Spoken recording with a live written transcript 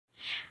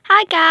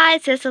Hi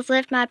guys, this is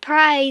Lift My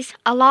Praise.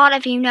 A lot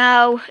of you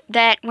know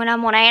that when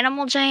I'm on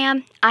Animal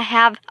Jam, I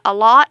have a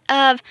lot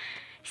of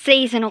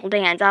seasonal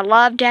dens. I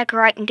love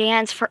decorating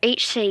dens for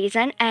each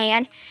season,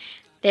 and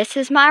this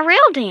is my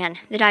real den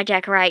that I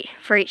decorate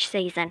for each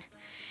season.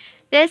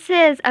 This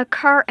is a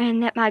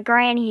curtain that my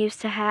granny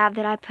used to have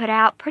that I put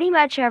out pretty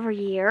much every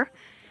year.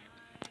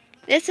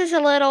 This is a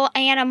little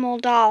animal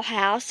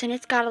dollhouse, and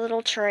it's got a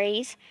little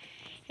trees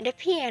and a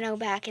piano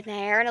back in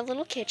there and a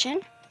little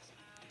kitchen.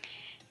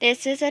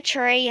 This is a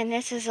tree, and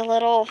this is a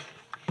little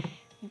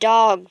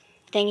dog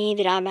thingy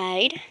that I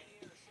made.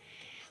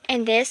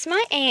 And this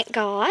my aunt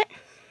got.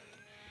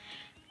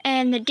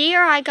 And the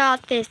deer I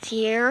got this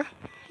year.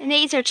 And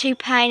these are two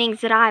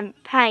paintings that I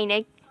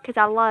painted because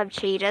I love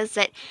cheetahs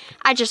that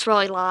I just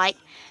really like.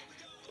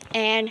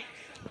 And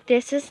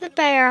this is the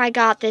bear I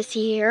got this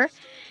year.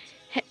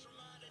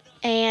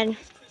 And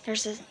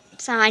there's a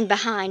sign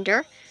behind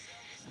her.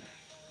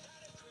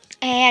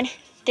 And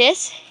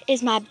this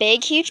is my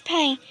big, huge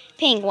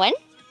penguin.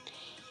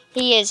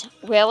 He is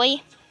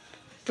really,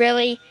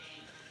 really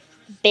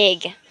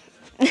big.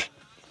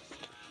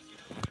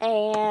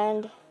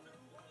 And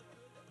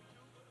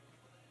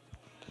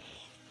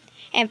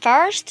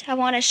first, I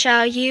want to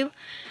show you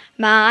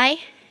my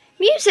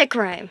music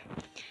room.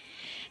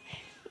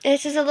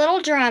 This is a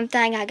little drum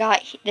thing I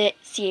got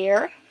this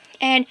year.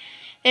 And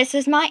this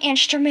is my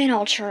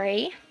instrumental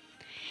tree.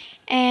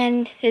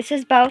 And this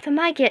is both of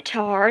my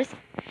guitars.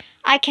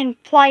 I can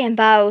play them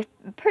both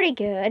pretty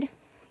good.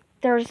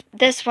 There's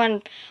this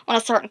one on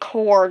a certain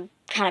chord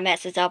kind of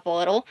messes up a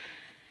little.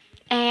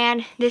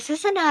 And this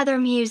is another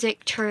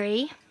music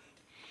tree.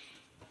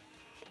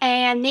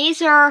 And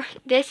this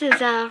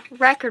is a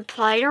record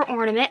player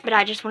ornament, but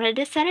I just wanted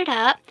to set it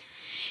up.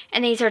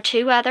 And these are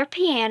two other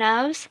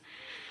pianos.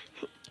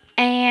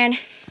 And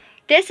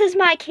this is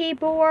my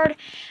keyboard,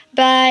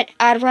 but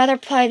I'd rather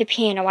play the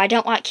piano. I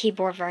don't like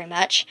keyboard very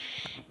much.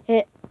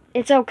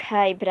 It's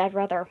okay, but I'd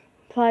rather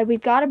play.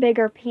 We've got a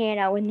bigger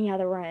piano in the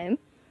other room.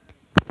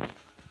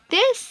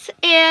 This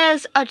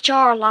is a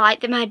jar light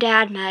that my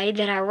dad made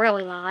that I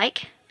really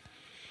like.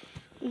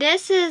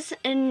 This is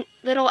a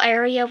little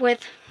area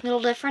with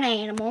little different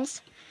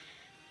animals.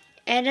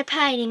 And a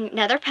painting,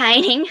 another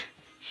painting,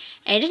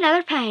 and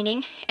another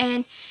painting,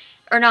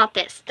 or not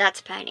this, that's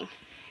a painting.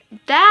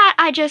 That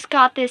I just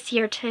got this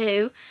year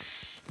too,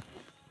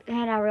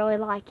 and I really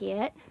like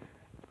it.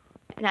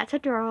 And that's a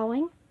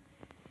drawing.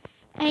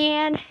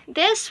 And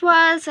this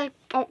was a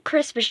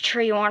Christmas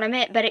tree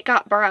ornament, but it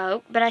got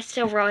broke, but I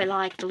still really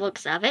like the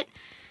looks of it.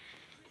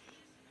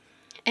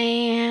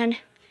 And,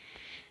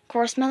 of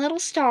course, my little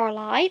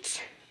starlights.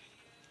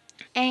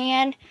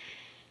 And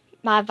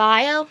my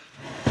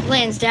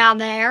violins down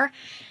there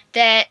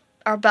that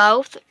are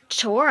both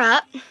tore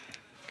up.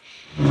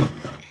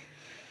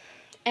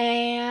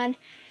 And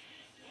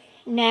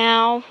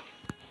now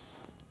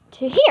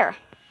to here.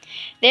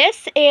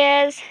 This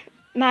is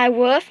my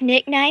wolf,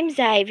 nicknamed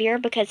Xavier,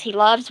 because he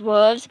loves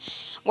wolves,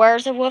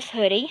 wears a wolf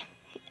hoodie.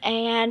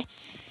 And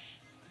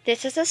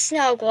this is a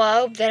snow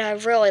globe that I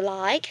really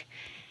like.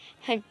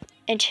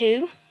 And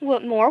two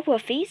more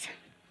wolfies.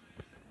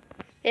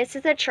 This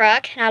is a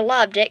truck, and I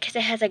loved it because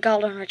it has a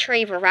golden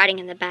retriever riding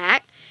in the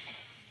back.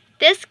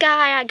 This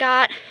guy I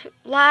got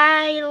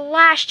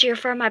last year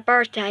for my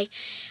birthday.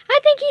 I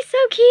think he's so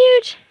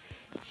cute.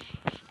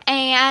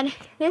 And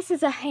this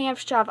is a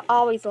hamster I've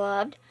always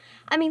loved.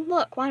 I mean,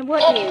 look, why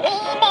wouldn't you?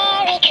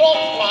 Merry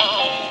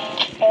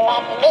Christmas,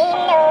 let me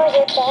know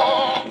you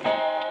care.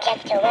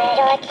 Just a word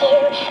or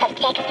two of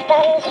text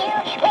from you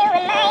will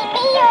remind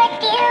me you're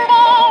still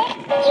there.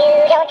 You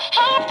don't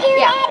have to.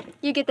 Yeah,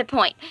 you get the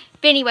point.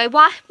 But anyway,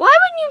 why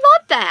wouldn't you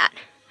love that?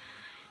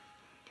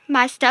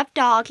 My stuffed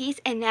doggies,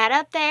 and that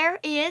up there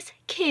is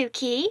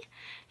Kooky.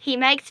 He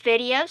makes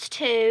videos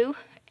too.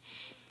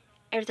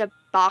 There's a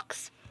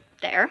box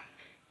there.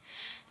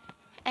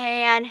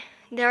 And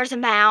there's a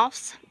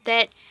mouse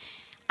that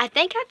I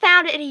think I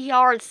found it at a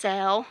yard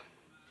sale,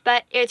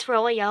 but it's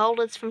really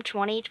old. It's from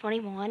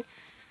 2021.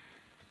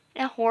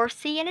 A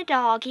horsey and a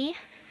doggy.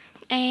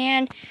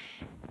 And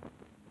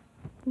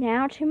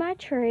now to my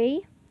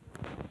tree.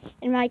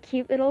 And my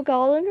cute little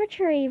golden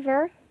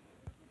retriever.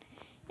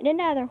 And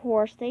another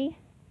horsey.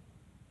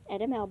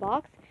 And a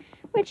mailbox,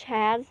 which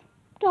has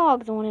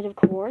dogs on it, of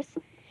course.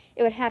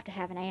 It would have to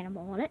have an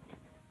animal on it.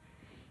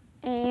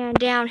 And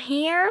down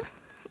here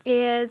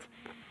is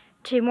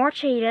two more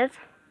cheetahs,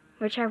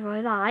 which I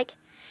really like.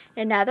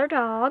 Another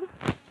dog.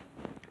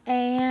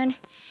 And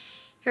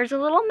here's a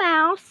little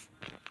mouse,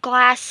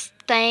 glass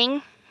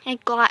thing, a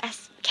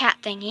glass cat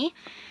thingy.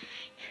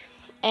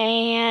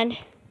 And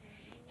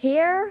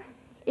here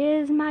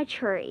is my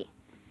tree.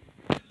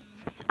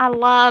 I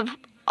love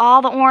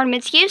all the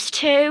ornaments. Used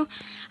to,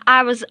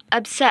 I was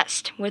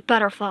obsessed with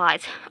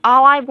butterflies.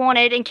 All I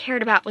wanted and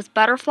cared about was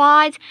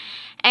butterflies.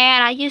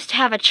 And I used to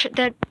have a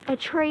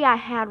tree I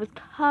had was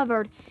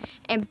covered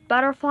in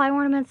butterfly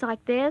ornaments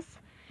like this.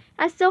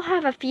 I still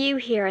have a few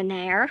here and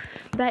there,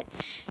 but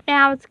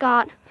now it's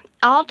got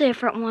all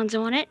different ones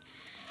on it.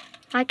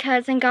 My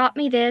cousin got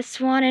me this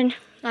one, and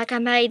Like I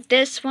made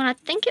this one, I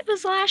think it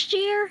was last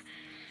year.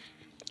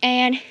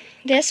 And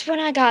this one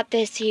I got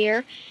this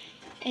year.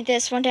 And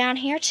this one down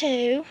here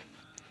too.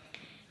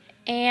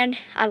 And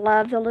I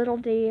love the little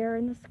deer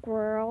and the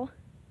squirrel.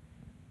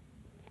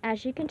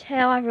 As you can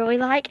tell, I really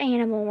like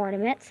animal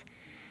ornaments.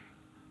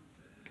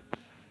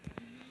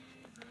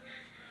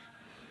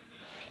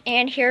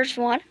 And here's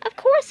one, of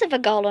course, of a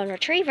golden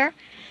retriever.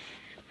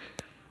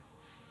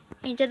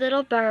 And a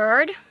little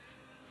bird.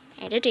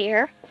 And a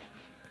deer.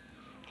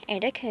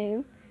 And a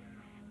coon.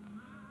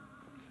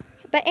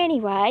 But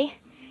anyway,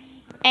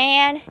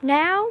 and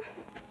now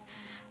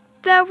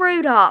the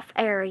Rudolph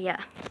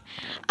area.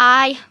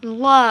 I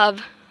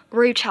love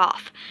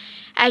Rudolph.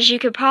 As you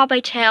could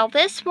probably tell,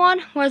 this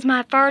one was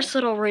my first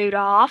little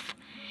Rudolph.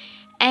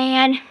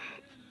 And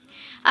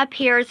up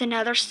here is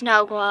another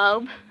snow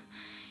globe.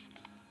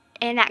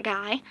 And that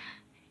guy.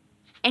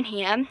 And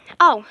him.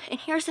 Oh, and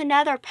here's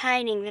another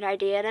painting that I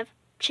did of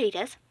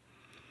cheetahs.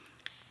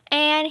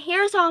 And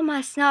here's all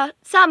my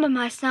some of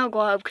my snow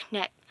globe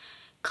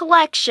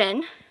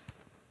collection.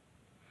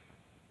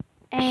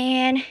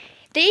 And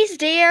these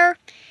deer,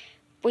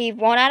 we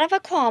won out of a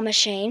claw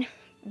machine,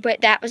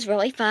 but that was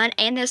really fun,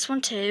 and this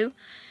one too.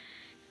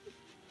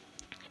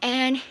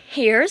 And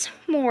here's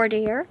more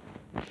deer.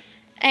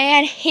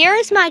 And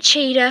here's my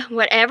cheetah.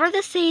 Whatever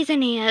the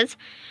season is,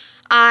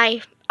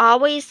 I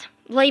always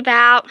leave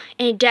out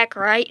and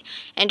decorate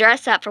and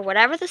dress up for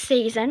whatever the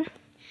season.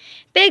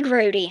 Big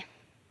Rudy.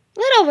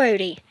 Little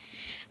Rudy.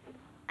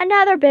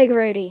 Another Big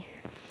Rudy.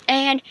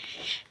 And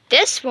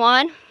this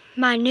one,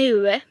 my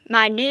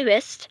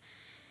newest.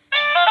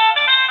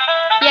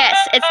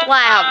 Yes, it's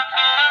loud,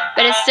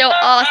 but it's still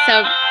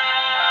awesome.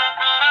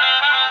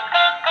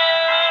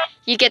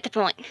 You get the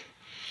point.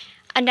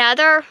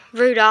 Another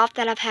Rudolph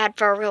that I've had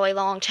for a really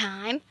long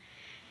time.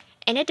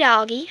 And a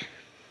doggy.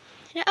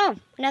 And oh,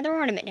 another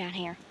ornament down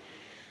here.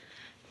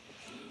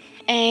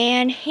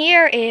 And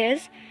here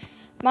is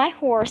my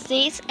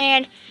horsies.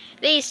 And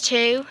these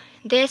two.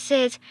 This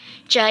is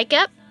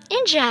Jacob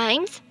and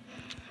James.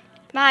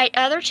 My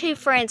other two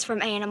friends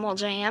from Animal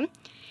Jam.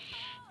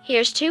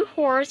 Here's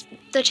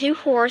the two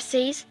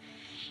horsies.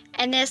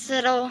 And this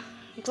little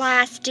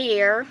glass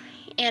deer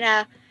in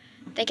a,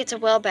 I think it's a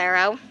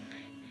wheelbarrow.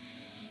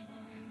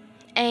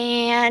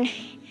 And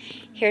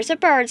here's a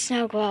bird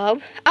snow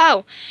globe.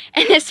 Oh,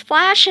 and this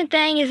flashing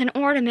thing is an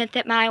ornament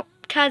that my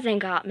cousin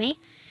got me.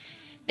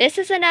 This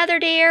is another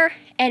deer,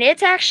 and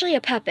it's actually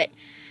a puppet.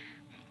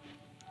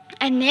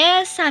 And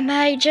this I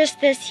made just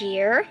this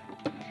year.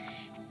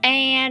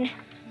 And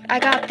I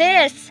got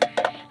this,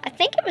 I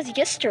think it was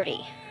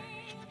yesterday.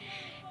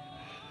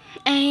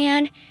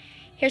 And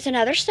here's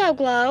another snow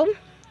globe.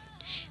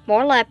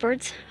 More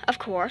leopards, of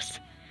course.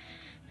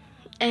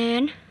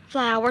 And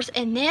flowers.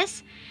 And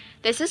this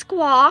is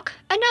Guac,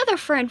 another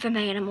friend from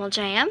Animal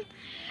Jam.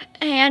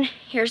 And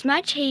here's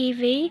my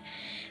TV,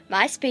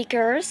 my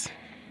speakers.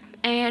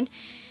 And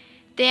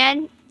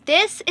then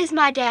this is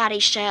my daddy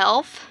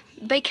shelf,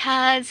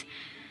 because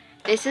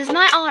this is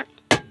the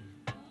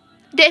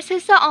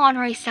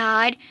ornery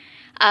side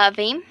of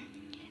him.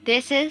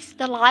 This is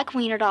the like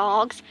wiener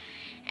dogs.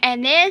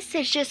 And this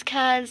is just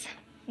because,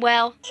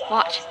 well,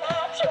 watch.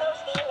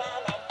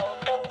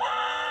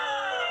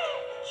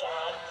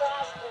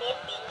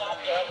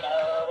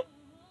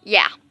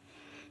 Yeah.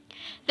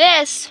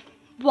 This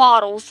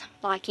waddles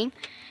like him.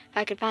 If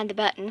I could find the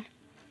button.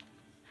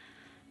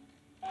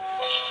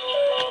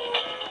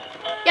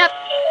 Yep.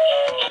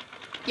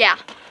 Yeah,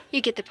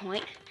 you get the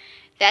point.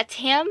 That's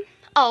him,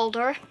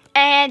 older.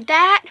 And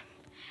that,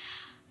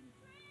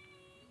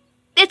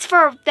 it's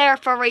there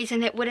for a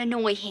reason that would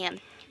annoy him.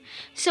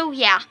 So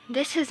yeah,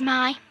 this is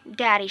my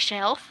daddy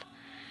shelf.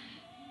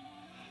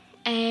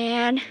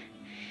 And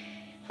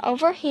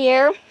over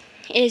here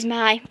is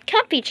my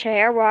comfy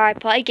chair where I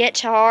play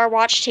guitar,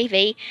 watch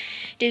TV,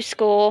 do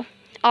school,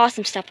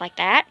 awesome stuff like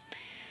that.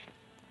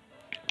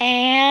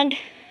 And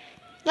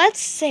let's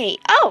see.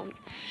 Oh,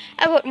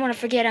 I wouldn't want to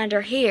forget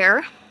under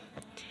here.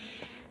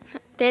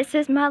 This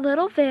is my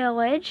little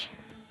village.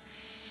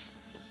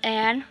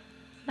 And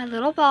my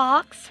little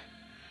box.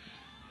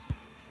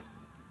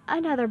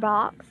 Another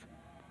box.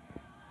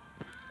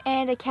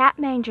 And a cat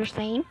manger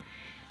scene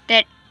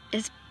that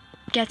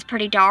gets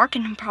pretty dark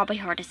and probably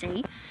hard to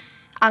see.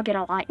 I'll get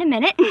a light in a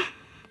minute.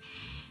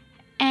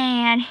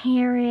 And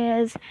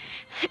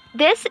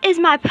this is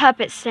my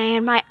puppet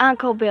stand my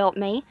uncle built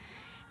me,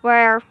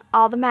 where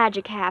all the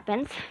magic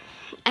happens.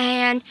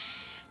 And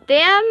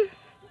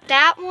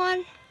that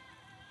one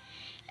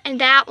and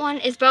that one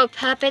is both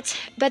puppets,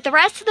 but the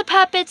rest of the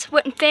puppets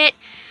wouldn't fit,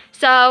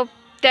 so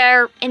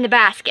they're in the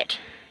basket.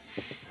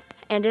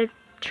 And a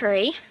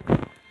tree.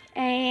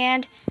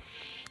 And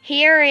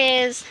here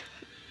is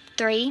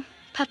 3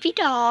 puppy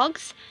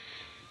dogs.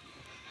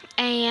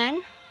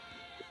 And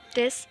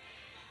this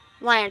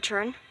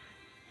lantern.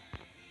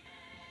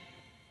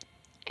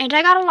 And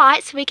I got a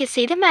light so we could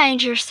see the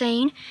manger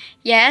scene.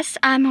 Yes,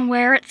 I'm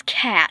aware it's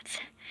cats.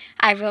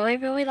 I really,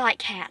 really like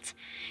cats.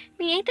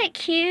 I mean, ain't that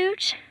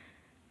cute?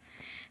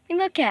 I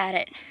mean, look at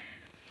it.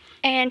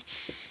 And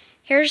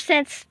Here's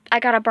Since I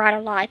Got a Brighter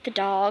Light, the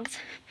dogs,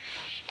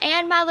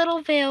 and my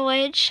little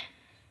village.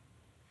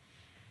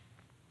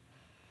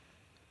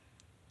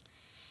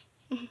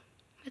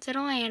 With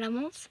little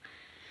animals.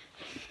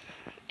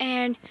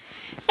 And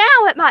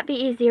now it might be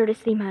easier to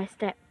see my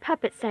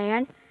puppet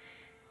stand.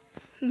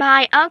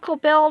 My uncle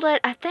built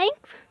it, I think,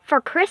 for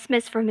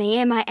Christmas for me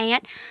and my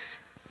aunt.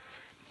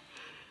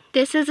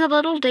 This is a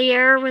little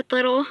deer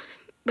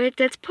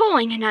that's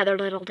pulling another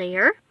little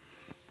deer.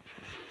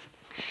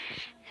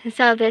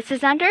 So this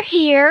is under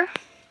here.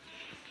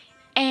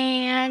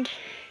 And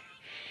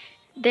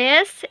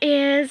this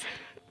is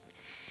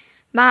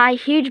my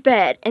huge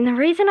bed. And the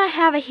reason I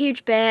have a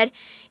huge bed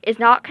is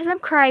not because I'm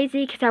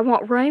crazy, because I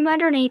want room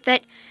underneath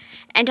it,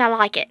 and I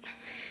like it.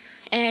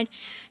 And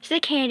here's the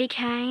candy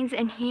canes,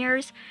 and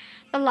here's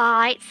the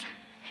lights,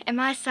 and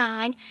my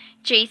sign.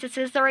 Jesus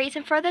is the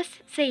reason for this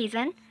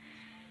season.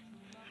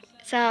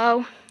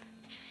 So,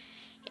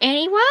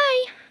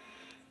 anyway,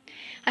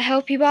 I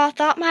hope you all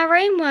thought my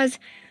room was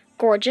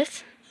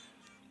gorgeous.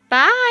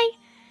 Bye!